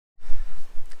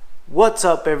What's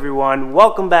up everyone,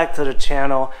 welcome back to the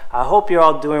channel. I hope you're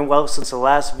all doing well. Since the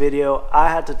last video I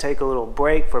had to take a little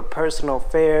break for personal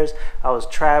affairs. I was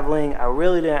traveling, I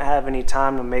really didn't have any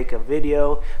time to make a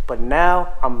video, but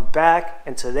now I'm back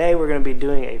and today we're going to be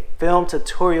doing a film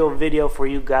tutorial video for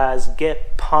you guys.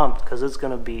 Get pumped because it's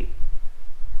going to be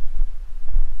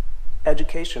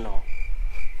educational.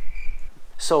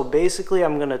 So basically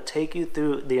I'm going to take you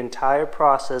through the entire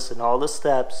process and all the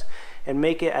steps and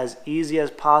make it as easy as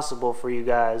possible for you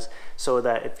guys, so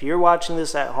that if you're watching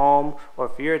this at home or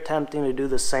if you're attempting to do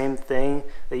the same thing,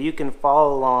 that you can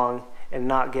follow along and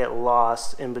not get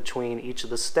lost in between each of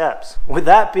the steps. With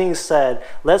that being said,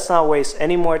 let's not waste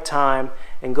any more time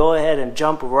and go ahead and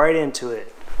jump right into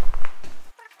it.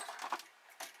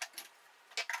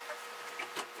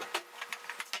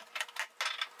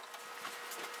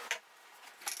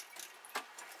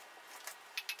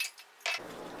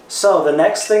 So the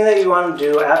next thing that you want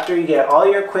to do after you get all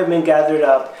your equipment gathered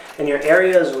up and your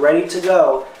area is ready to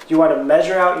go, you want to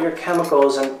measure out your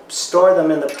chemicals and store them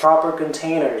in the proper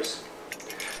containers.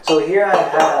 So here I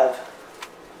have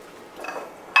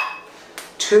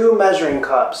 2 measuring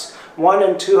cups, one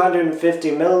in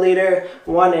 250 milliliter,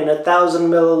 one in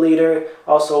 1000 milliliter,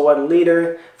 also 1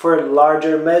 liter for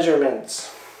larger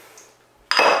measurements.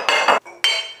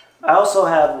 I also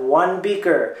have 1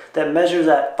 beaker that measures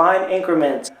at fine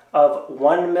increments of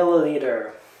 1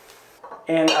 milliliter.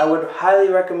 And I would highly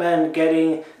recommend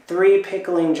getting 3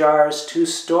 pickling jars to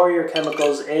store your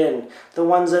chemicals in, the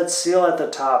ones that seal at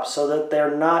the top so that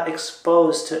they're not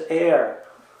exposed to air.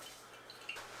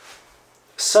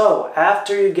 So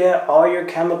after you get all your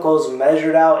chemicals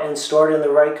measured out and stored in the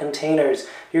right containers,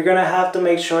 you're going to have to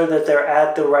make sure that they're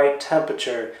at the right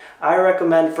temperature. I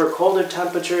recommend for colder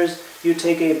temperatures, you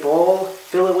take a bowl,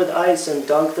 fill it with ice and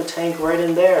dunk the tank right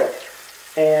in there.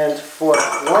 And for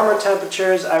warmer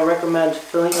temperatures, I recommend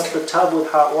filling up the tub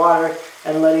with hot water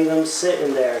and letting them sit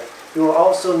in there. You will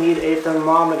also need a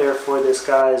thermometer for this,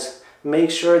 guys.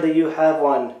 Make sure that you have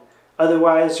one.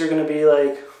 Otherwise, you're going to be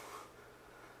like...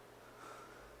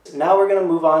 Now we're going to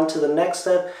move on to the next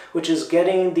step, which is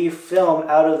getting the film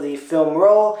out of the film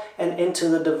roll and into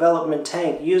the development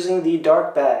tank using the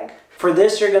dark bag. For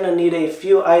this, you're going to need a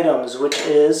few items, which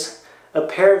is a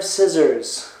pair of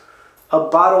scissors, a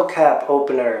bottle cap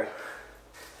opener,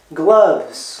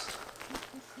 gloves,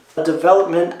 a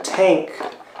development tank.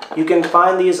 You can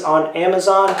find these on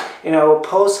Amazon, and I will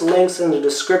post links in the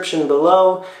description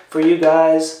below for you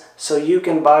guys so you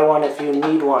can buy one if you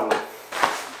need one.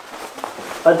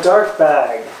 A dark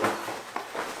bag.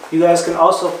 You guys can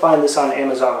also find this on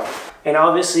Amazon. And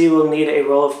obviously you will need a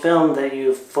roll of film that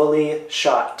you've fully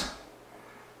shot.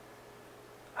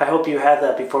 I hope you had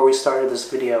that before we started this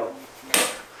video.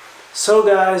 So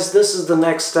guys, this is the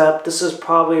next step. This is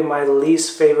probably my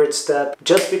least favorite step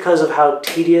just because of how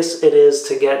tedious it is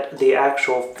to get the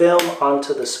actual film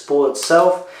onto the spool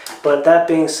itself. But that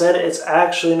being said, it's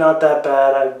actually not that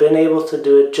bad. I've been able to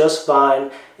do it just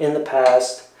fine in the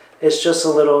past. It's just a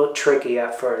little tricky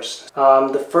at first.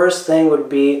 The first thing would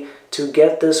be to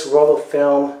get this roll of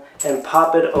film and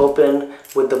pop it open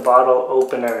with the bottle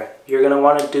opener. You're going to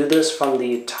want to do this from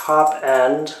the top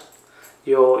end.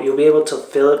 You'll be able to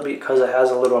feel it because it has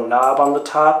a little knob on the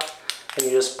top, and you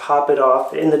just pop it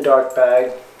off in the dark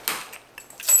bag.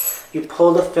 You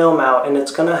pull the film out and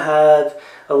it's going to have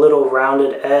a little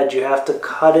rounded edge. You have to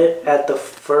cut it at the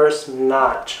first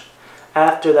notch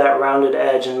after that rounded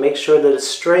edge and make sure that it's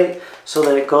straight so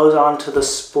that it goes onto the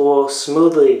spool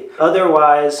smoothly.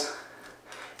 Otherwise,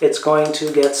 it's going to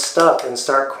get stuck and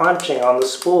start crunching on the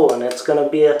spool and it's going to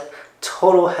be a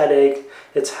total headache.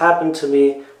 It's happened to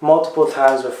me multiple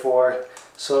times before.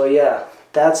 So yeah,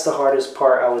 that's the hardest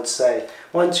part, I would say.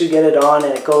 Once you get it on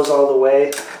and it goes all the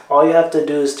way, all you have to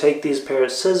do is take these pair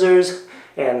of scissors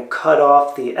and cut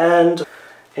off the end,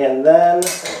 and then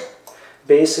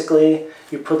basically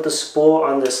you put the spool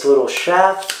on this little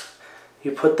shaft.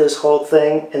 You put this whole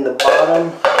thing in the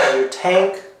bottom of your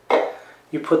tank.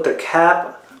 You put the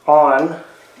cap on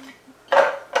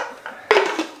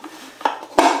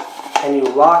and you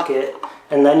lock it,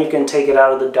 and then you can take it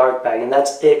out of the dark bag, and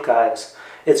that's it, guys.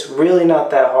 It's really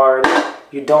not that hard.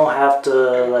 You don't have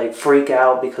to like freak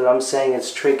out because I'm saying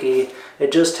it's tricky.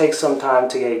 It just takes some time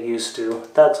to get used to.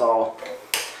 That's all.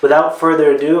 Without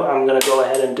further ado, I'm going to go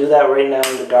ahead and do that right now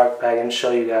in the dark bag and show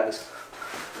you guys.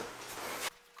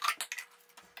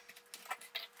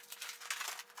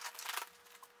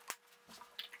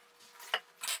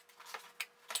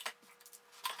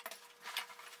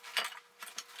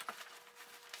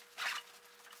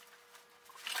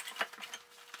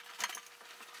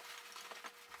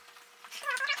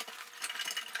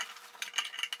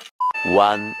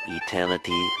 One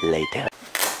eternity later.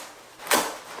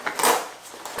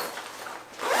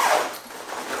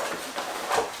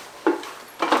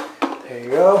 There you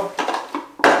go.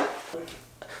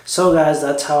 So guys,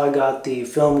 that's how I got the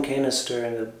film canister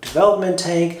in the development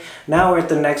tank. Now we're at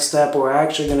the next step where we're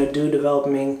actually going to do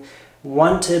developing.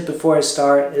 One tip before I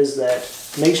start is that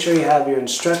make sure you have your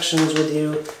instructions with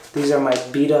you. These are my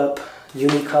beat up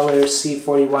Unicolour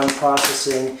C41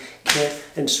 processing kit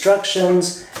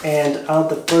instructions, and on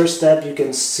the first step you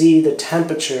can see the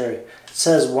temperature. It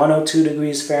says 102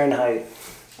 degrees Fahrenheit.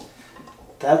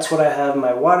 That's what I have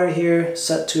my water here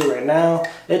set to right now.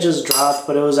 It just dropped,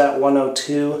 but it was at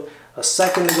 102 a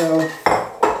second ago.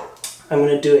 I'm going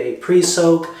to do a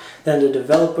pre-soak, then the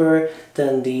developer,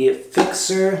 then the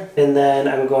fixer, and then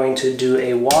I'm going to do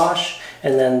a wash,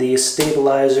 and then the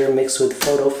stabilizer mixed with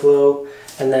photo flow,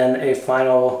 and then a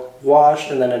final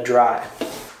wash, and then a dry.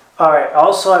 Alright,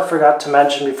 also I forgot to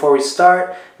mention before we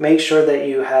start, make sure that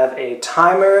you have a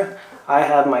timer. I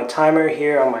have my timer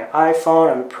here on my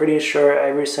iPhone. I'm pretty sure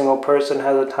every single person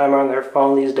has a timer on their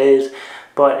phone these days,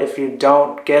 but if you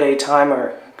don't, get a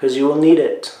timer because you will need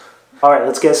it. Alright,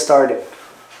 let's get started.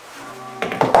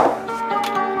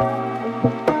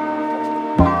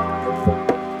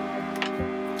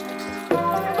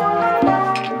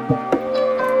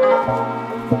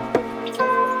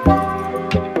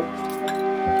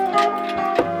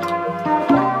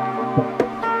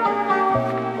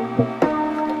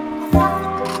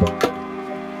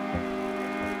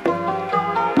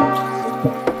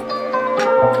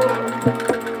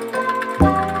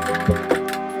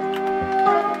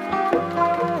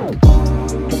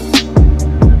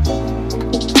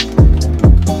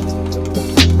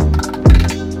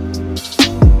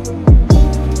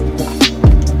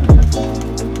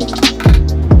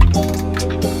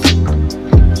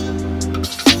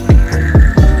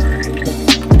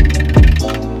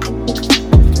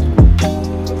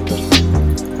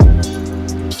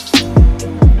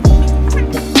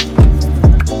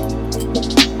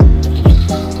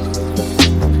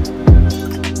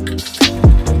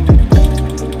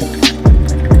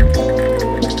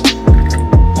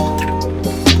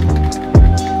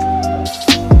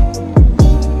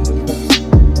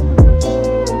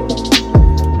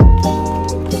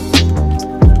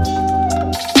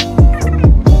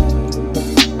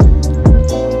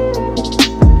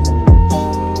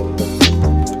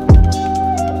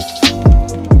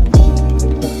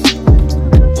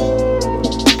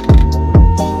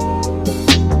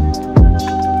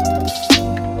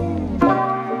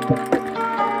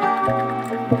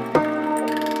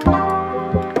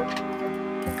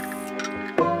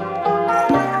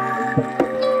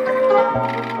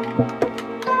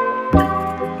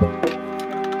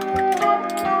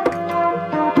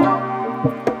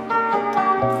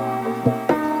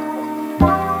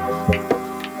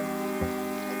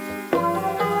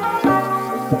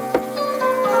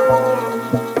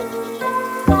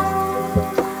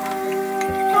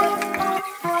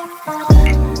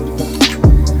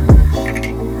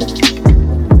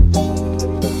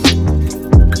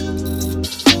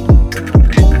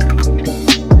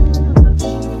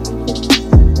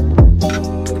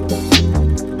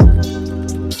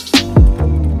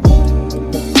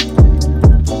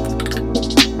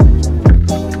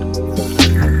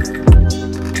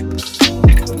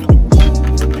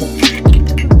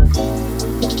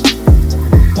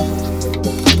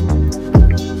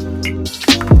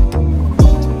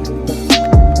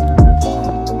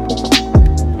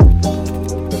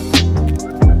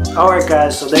 Alright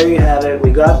guys, so there you have it.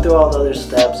 We got through all the other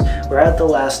steps. We're at the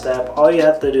last step. All you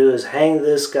have to do is hang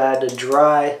this guy to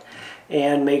dry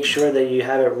and make sure that you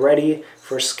have it ready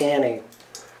for scanning.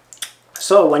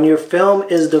 So when your film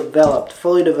is developed,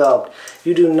 fully developed,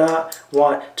 you do not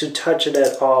want to touch it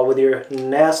at all with your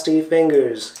nasty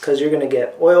fingers because you're going to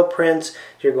get oil prints,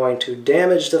 you're going to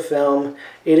damage the film.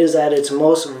 It is at its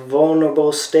most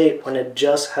vulnerable state when it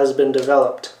just has been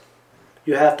developed.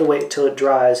 You have to wait till it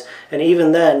dries, and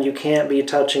even then you can't be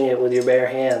touching it with your bare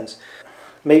hands.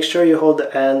 Make sure you hold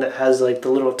the end that has like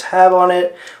the little tab on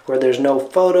it where there's no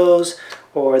photos,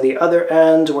 or the other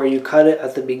end where you cut it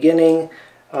at the beginning.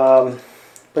 But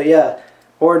yeah,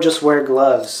 or just wear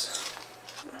gloves.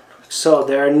 So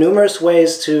there are numerous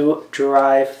ways to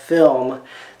dry film.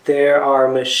 There are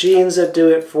machines that do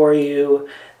it for you.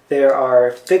 There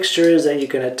are fixtures that you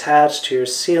can attach to your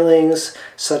ceilings,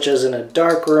 such as in a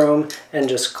dark room, and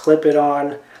just clip it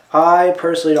on. I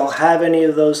personally don't have any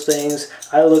of those things.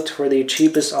 I looked for the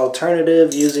cheapest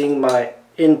alternative using my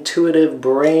intuitive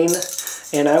brain,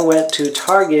 and I went to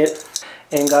Target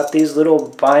and got these little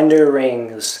binder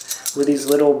rings with these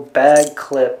little bag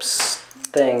clips.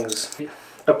 things.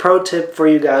 A pro tip for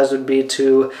you guys would be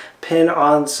to pin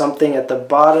on something at the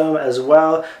bottom as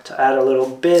well to add a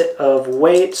little bit of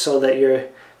weight so that your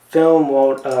film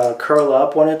won't curl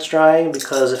up when it's drying,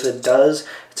 because if it does,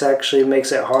 it actually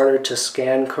makes it harder to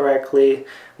scan correctly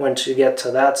once you get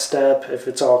to that step if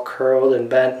it's all curled and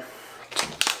bent.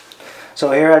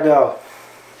 So here I go.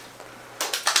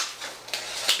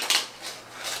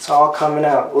 It's all coming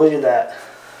out. Look at that.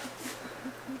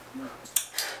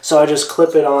 So I just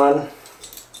clip it on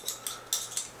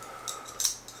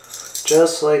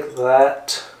just like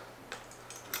that.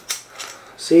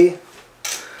 See?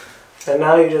 And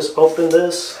now you just open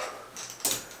this,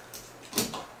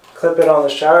 clip it on the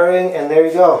shower ring, and there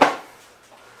you go.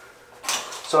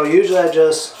 So usually I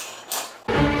just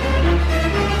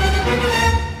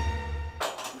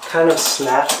kind of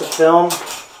snap the film,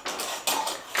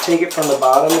 take it from the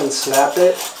bottom and snap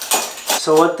it.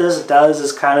 So what this does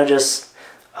is kind of just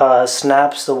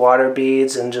snaps the water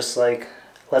beads and just like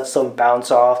lets them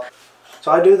bounce off.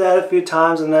 So I do that a few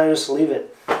times and then I just leave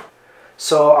it.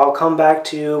 So I'll come back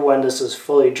to you when this is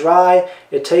fully dry.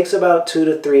 It takes about 2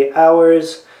 to 3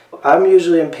 hours. I'm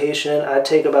usually impatient. I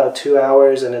take about 2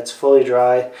 hours and it's fully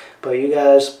dry. But you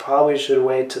guys probably should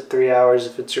wait to 3 hours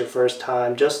if it's your first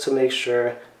time, just to make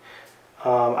sure.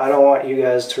 I don't want you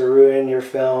guys to ruin your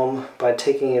film by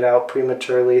taking it out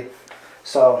prematurely.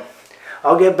 So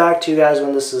I'll get back to you guys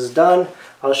when this is done.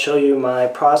 I'll show you my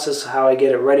process, how I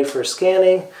get it ready for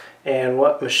scanning and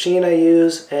what machine I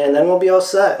use, and then we'll be all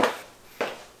set.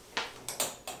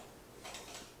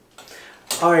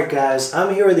 Alright guys,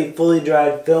 I'm here with the fully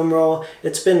dried film roll.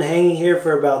 It's been hanging here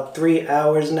for about 3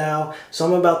 hours now, so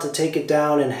I'm about to take it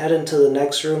down and head into the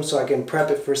next room so I can prep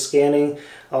it for scanning.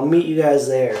 I'll meet you guys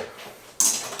there.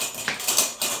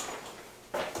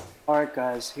 Alright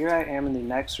guys, here I am in the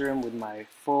next room with my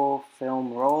full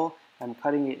film roll. I'm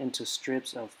cutting it into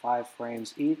strips of 5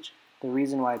 frames each. The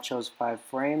reason why I chose 5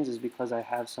 frames is because I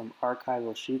have some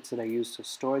archival sheets that I use to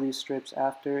store these strips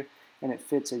after, and it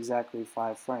fits exactly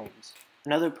 5 frames.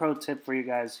 Another pro tip for you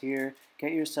guys here,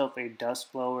 get yourself a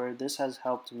dust blower. This has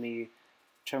helped me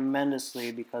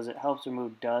tremendously because it helps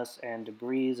remove dust and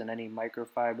debris and any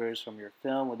microfibers from your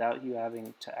film without you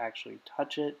having to actually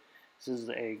touch it. This is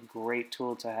a great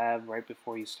tool to have right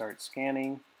before you start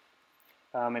scanning.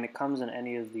 And it comes in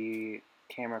any of the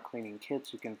camera cleaning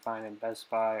kits you can find in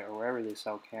Best Buy or wherever they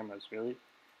sell cameras, really.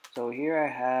 So here I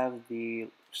have the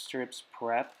strips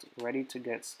prepped, ready to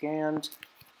get scanned.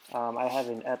 I have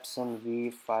an Epson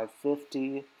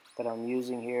V550 that I'm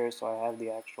using here, so I have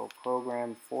the actual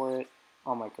program for it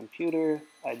on my computer.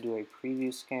 I do a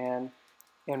preview scan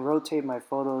and rotate my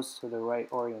photos to the right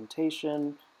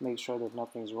orientation, make sure that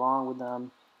nothing's wrong with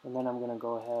them, and then I'm going to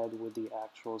go ahead with the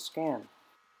actual scan.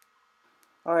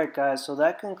 Alright guys, so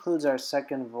that concludes our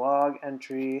second vlog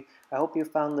entry. I hope you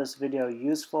found this video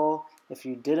useful. If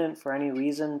you didn't for any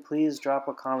reason, please drop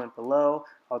a comment below.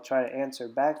 I'll try to answer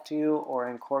back to you or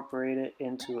incorporate it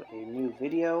into a new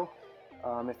video.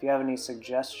 If you have any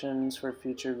suggestions for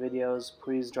future videos,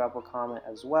 please drop a comment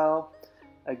as well.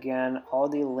 Again, all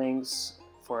the links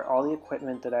for all the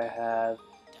equipment that I have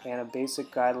and a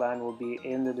basic guideline will be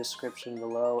in the description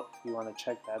below if you want to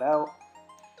check that out.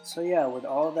 So yeah, with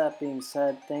all of that being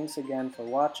said, thanks again for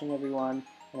watching everyone,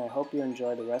 and I hope you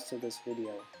enjoy the rest of this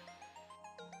video.